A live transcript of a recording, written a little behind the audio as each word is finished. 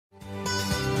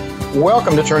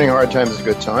Welcome to Turning Hard Times to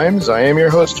Good Times. I am your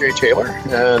host, Jay Taylor,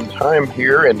 and I'm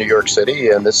here in New York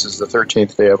City, and this is the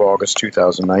 13th day of August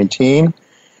 2019.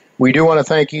 We do want to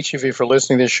thank each of you for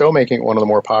listening to this show, making it one of the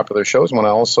more popular shows. I want to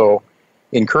also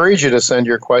encourage you to send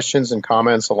your questions and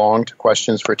comments along to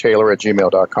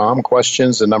questionsfortaylor@gmail.com,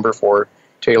 questions, the number 4,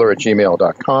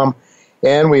 taylor@gmail.com.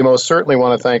 And we most certainly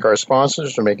want to thank our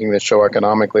sponsors for making this show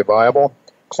economically viable.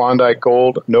 Klondike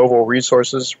Gold, Novo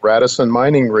Resources, Radisson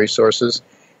Mining Resources,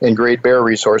 and Great Bear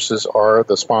Resources are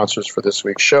the sponsors for this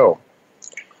week's show.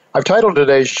 I've titled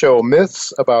today's show,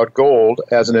 Myths About Gold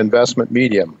as an Investment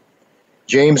Medium.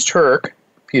 James Turk,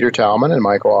 Peter Talman, and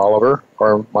Michael Oliver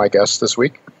are my guests this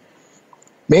week.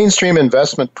 Mainstream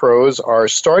investment pros are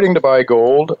starting to buy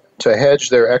gold to hedge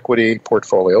their equity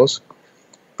portfolios,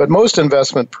 but most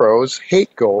investment pros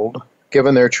hate gold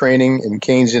given their training in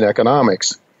Keynesian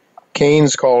economics.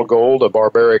 Keynes called gold a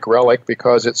barbaric relic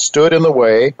because it stood in the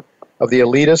way of the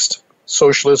elitist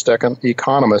socialist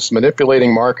economists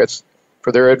manipulating markets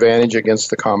for their advantage against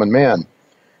the common man.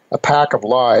 A pack of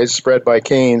lies spread by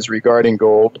Keynes regarding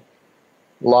gold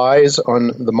lives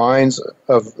on the minds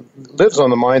of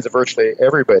virtually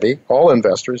everybody, all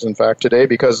investors, in fact, today,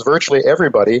 because virtually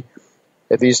everybody,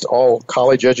 at least all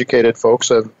college-educated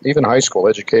folks, even high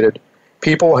school-educated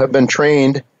people, have been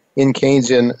trained in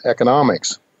Keynesian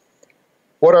economics.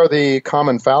 What are the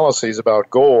common fallacies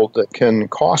about gold that can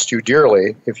cost you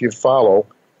dearly if you follow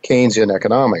Keynesian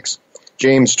economics?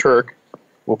 James Turk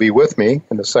will be with me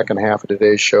in the second half of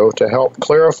today's show to help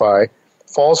clarify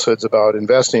falsehoods about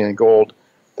investing in gold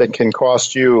that can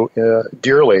cost you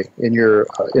dearly in your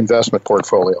investment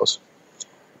portfolios.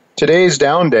 Today's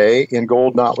down day in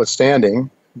gold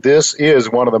notwithstanding, this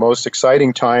is one of the most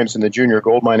exciting times in the junior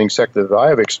gold mining sector that I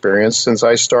have experienced since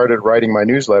I started writing my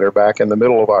newsletter back in the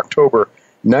middle of October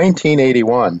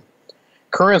 1981.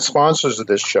 Current sponsors of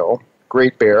this show,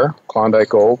 Great Bear, Klondike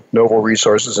Gold, Novo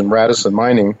Resources, and Radisson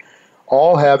Mining,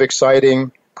 all have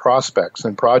exciting prospects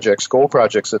and projects, gold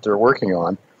projects that they're working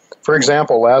on. For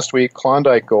example, last week,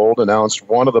 Klondike Gold announced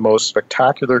one of the most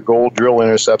spectacular gold drill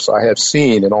intercepts I have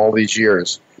seen in all these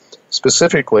years.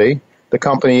 Specifically, the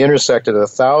company intersected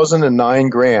 1,009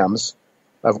 grams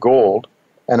of gold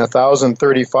and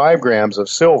 1,035 grams of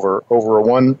silver over a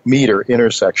 1-meter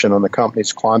intersection on the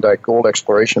company's Klondike Gold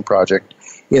Exploration Project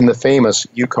in the famous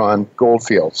Yukon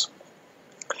goldfields.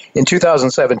 In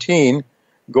 2017,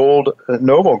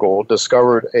 Novo Gold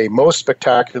discovered a most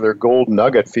spectacular gold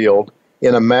nugget field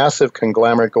in a massive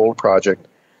conglomerate gold project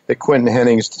that Quinton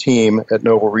Henning's team at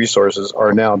Novo Resources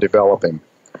are now developing.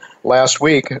 Last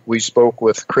week, we spoke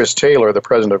with Chris Taylor, the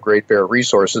president of Great Bear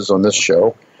Resources, on this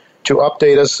show, to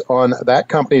update us on that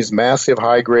company's massive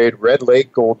high-grade Red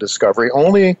Lake gold discovery,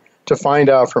 only to find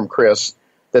out from Chris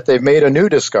that they've made a new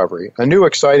discovery, a new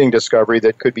exciting discovery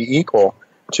that could be equal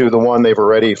to the one they've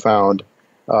already found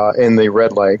in the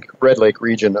Red Lake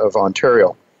region of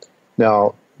Ontario.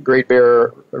 Now, Great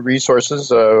Bear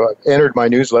Resources entered my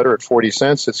newsletter at 40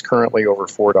 cents. It's currently over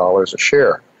 $4 a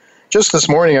share. Just this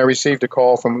morning, I received a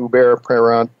call from Hubert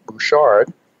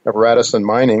Perrant-Bouchard of Radisson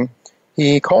Mining.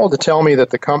 He called to tell me that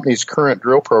the company's current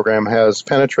drill program has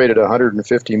penetrated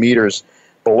 150 meters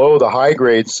below the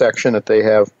high-grade section that they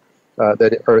have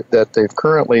that they've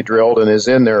currently drilled and is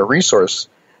in their resource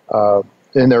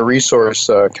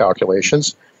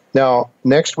calculations. Now,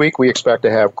 next week we expect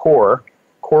to have core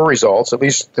results, at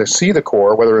least to see the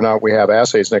core. Whether or not we have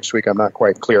assays next week, I'm not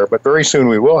quite clear, but very soon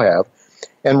we will have.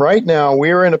 And right now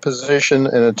we're in a position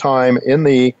and a time in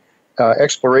the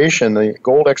exploration, the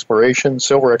gold exploration,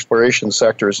 silver exploration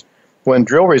sectors, when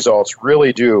drill results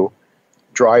really do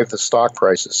drive the stock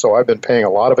prices. So I've been paying a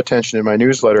lot of attention in my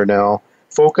newsletter now,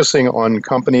 focusing on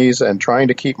companies and trying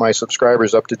to keep my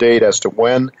subscribers up to date as to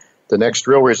when the next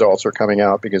drill results are coming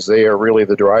out, because they are really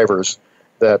the drivers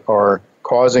that are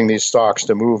causing these stocks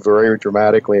to move very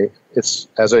dramatically. It's,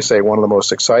 as I say, one of the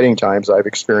most exciting times I've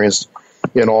experienced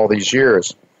in all these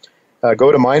years.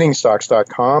 Go to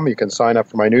miningstocks.com. You can sign up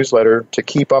for my newsletter to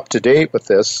keep up to date with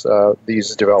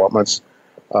these developments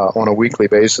on a weekly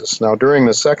basis. Now, during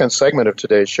the second segment of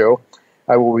today's show,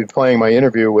 I will be playing my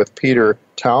interview with Peter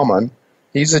Talman.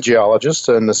 He's a geologist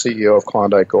and the CEO of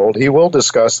Klondike Gold. He will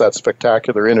discuss that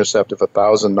spectacular intercept of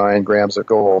 1,009 grams of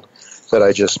gold that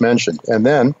I just mentioned. And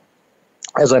then,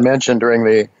 as I mentioned during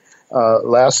the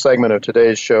last segment of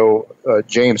today's show,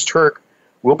 James Turk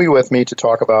will be with me to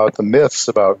talk about the myths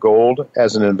about gold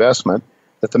as an investment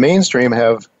that the mainstream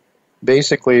have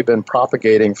basically been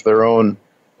propagating for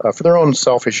their own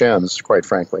selfish ends, quite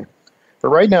frankly. But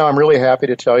right now, I'm really happy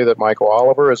to tell you that Michael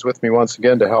Oliver is with me once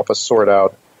again to help us sort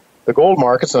out the gold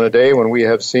markets on a day when we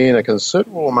have seen a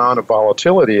considerable amount of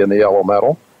volatility in the yellow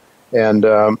metal. And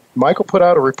Michael put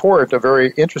out a report, a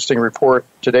very interesting report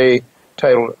today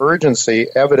titled Urgency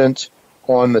Evident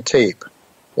on the Tape.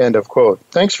 End of quote.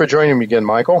 Thanks for joining me again,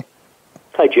 Michael.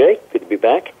 Hi, Jay. Good to be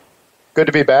back. Good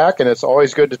to be back, and it's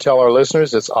always good to tell our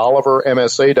listeners it's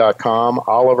olivermsa.com,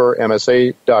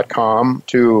 olivermsa.com,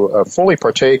 to fully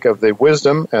partake of the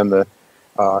wisdom and the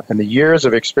years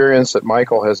of experience that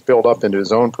Michael has built up into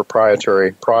his own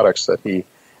proprietary products that he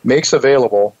makes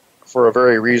available for a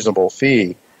very reasonable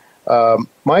fee.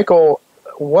 Michael,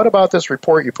 what about this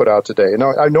report you put out today?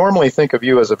 Now, I normally think of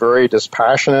you as a very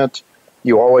dispassionate,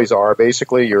 you always are,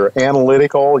 basically. You're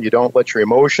analytical, you don't let your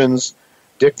emotions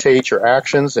dictate your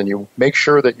actions, and you make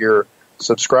sure that your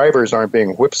subscribers aren't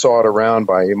being whipsawed around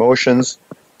by emotions.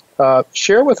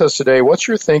 Share with us today, what's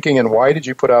your thinking and why did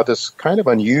you put out this kind of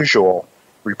unusual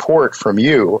report from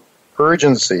you,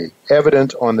 Urgency,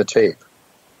 Evident on the Tape?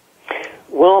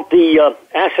 Well, the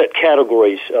asset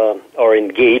categories are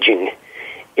engaging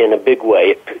in a big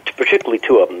way, particularly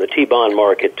two of them, the T-bond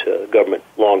market, government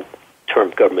long-term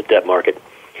government debt market,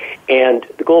 and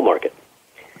the gold market.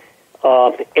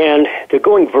 And they're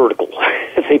going vertical.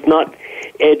 They've not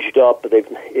edged up.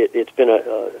 It's been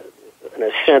an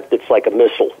ascent that's like a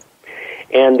missile.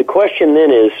 And the question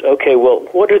then is, okay, well,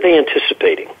 what are they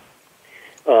anticipating?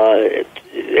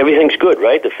 Everything's good,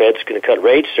 right? The Fed's going to cut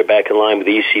rates. They're back in line with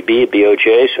the ECB,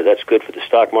 BOJ, so that's good for the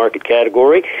stock market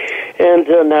category. And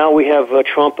now we have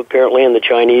Trump apparently and the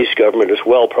Chinese government as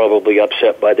well, probably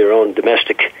upset by their own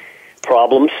domestic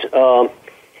problems,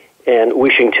 and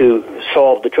wishing to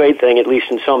solve the trade thing, at least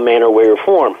in some manner, way, or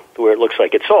form, where it looks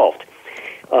like it's solved.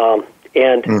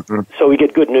 So we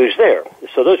get good news there.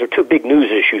 So those are two big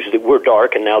news issues that were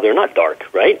dark, and now they're not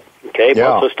dark, right? Okay,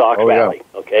 yeah. Both stocks rally.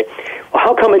 Yeah. Okay, well,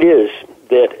 how come it is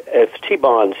that if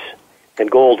T-bonds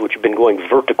and gold, which have been going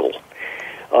vertical,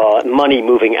 money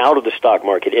moving out of the stock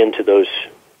market into those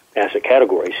asset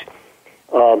categories,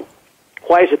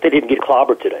 why is it they didn't get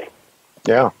clobbered today?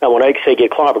 Yeah. Now, when I say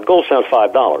get clobbered, gold's down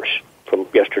 $5 from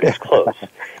yesterday's close.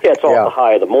 Yeah, it's off the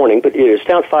high of the morning, but it is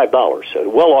down $5, so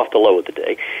well off the low of the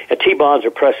day. And T-bonds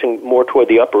are pressing more toward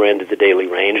the upper end of the daily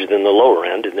range than the lower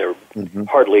end, and they're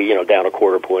hardly, down a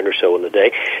quarter point or so in the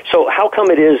day. So how come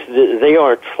it is that they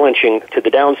aren't flinching to the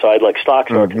downside like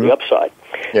stocks are to the upside?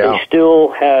 Yeah. They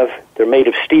still they're made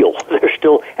of steel. They're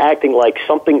still acting like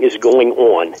something is going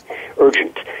on,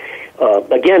 urgent.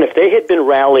 Again, if they had been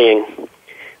rallying,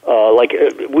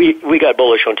 we got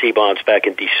bullish on T-bonds back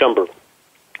in December.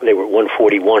 They were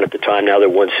 141 at the time. Now they're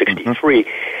 163.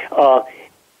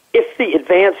 If the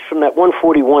advance from that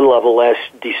 141 level last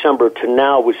December to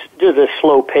now was just a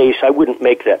slow pace, I wouldn't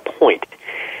make that point.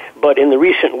 But in the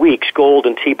recent weeks, gold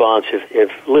and T-bonds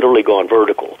have literally gone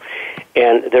vertical,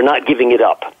 and they're not giving it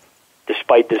up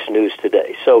despite this news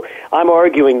today. So I'm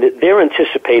arguing that they're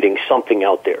anticipating something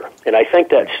out there, and I think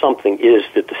that something is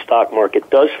that the stock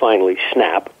market does finally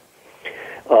snap,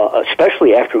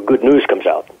 especially after good news comes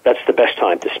out. That's the best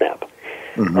time to snap.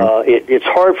 It's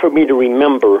hard for me to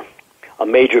remember a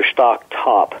major stock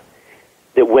top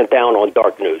that went down on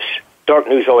dark news. Dark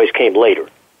news always came later.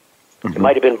 It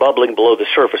might have been bubbling below the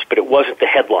surface, but it wasn't the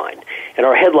headline. And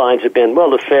our headlines have been,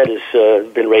 well, the Fed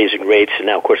has been raising rates, and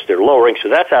now, of course, they're lowering, so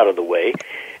that's out of the way.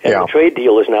 And the trade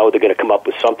deal is now they're going to come up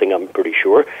with something, I'm pretty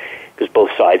sure, because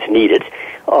both sides need it.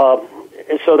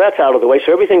 And so that's out of the way.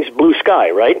 So everything's blue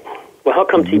sky, right? Well, how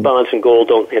come T-bonds and gold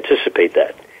don't anticipate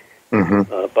that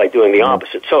by doing the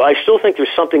opposite? So I still think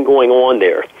there's something going on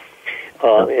there,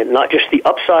 and not just the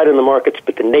upside in the markets,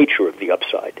 but the nature of the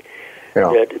upside.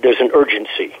 There's an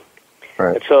urgency.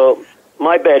 Right. And so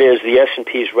my bet is the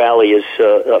S&P's rally is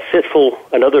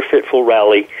another fitful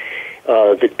rally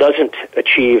that doesn't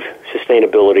achieve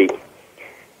sustainability.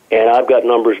 And I've got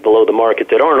numbers below the market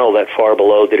that aren't all that far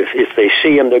below, that if they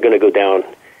see them, they're going to go down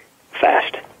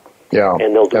fast. Yeah,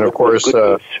 and they'll do and of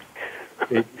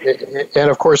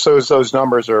course, those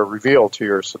numbers are revealed to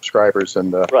your subscribers,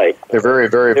 and they're very,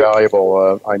 very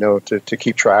valuable. I know to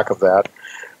keep track of that.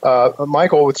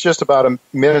 Michael, with just about a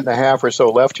minute and a half or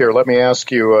so left here, let me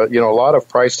ask you. A lot of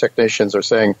price technicians are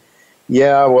saying,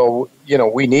 we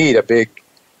need a big,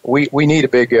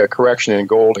 correction in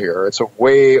gold here. It's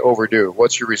way overdue.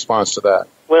 What's your response to that?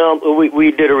 Well,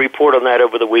 we did a report on that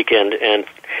over the weekend, and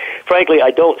frankly, I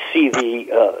don't see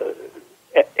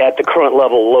at the current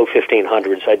level, low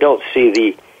 1500s, I don't see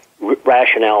the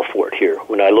rationale for it here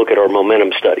when I look at our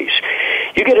momentum studies.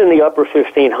 You get in the upper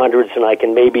 1500s, and I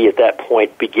can maybe at that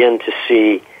point begin to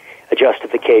see a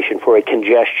justification for a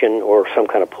congestion or some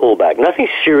kind of pullback. Nothing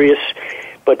serious,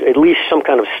 but at least some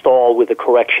kind of stall with a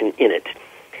correction in it.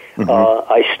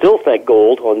 I still think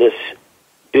gold on this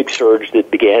big surge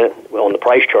that began, well, on the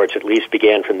price charts at least,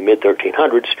 began from the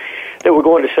mid-1300s, that we're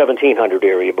going to 1700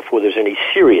 area before there's any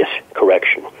serious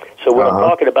correction. So what I'm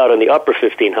talking about in the upper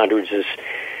 1500s is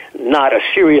not a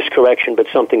serious correction, but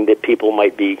something that people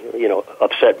might be,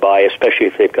 upset by, especially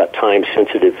if they've got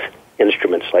time-sensitive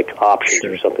instruments like options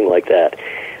or something like that.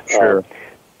 Sure.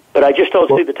 But I just don't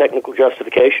see the technical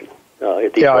justification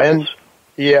at these levels.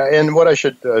 And what I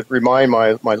should remind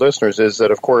my listeners is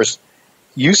that, of course,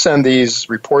 you send these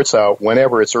reports out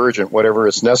whenever it's urgent, whatever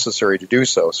is necessary to do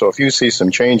so. So if you see some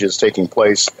changes taking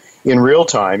place in real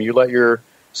time, you let your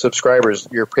subscribers,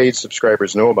 your paid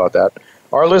subscribers, know about that.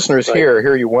 Our listeners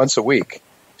hear you once a week.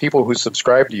 People who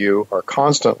subscribe to you are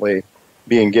constantly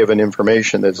being given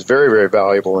information that's very, very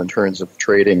valuable in terms of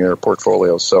trading their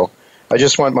portfolios. So I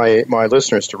just want my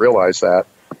listeners to realize that.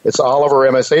 It's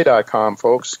OliverMSA.com,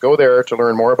 folks. Go there to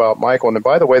learn more about Michael. And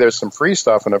by the way, there's some free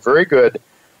stuff and a very good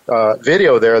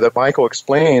video there that Michael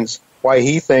explains why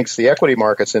he thinks the equity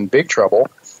market's in big trouble.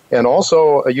 And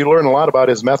also, you learn a lot about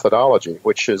his methodology,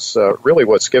 which is really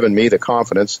what's given me the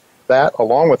confidence, that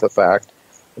along with the fact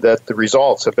that the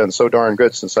results have been so darn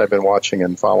good since I've been watching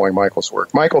and following Michael's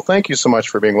work. Michael, thank you so much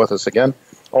for being with us again.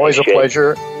 Always a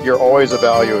pleasure. You're always a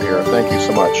value here. Thank you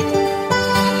so much.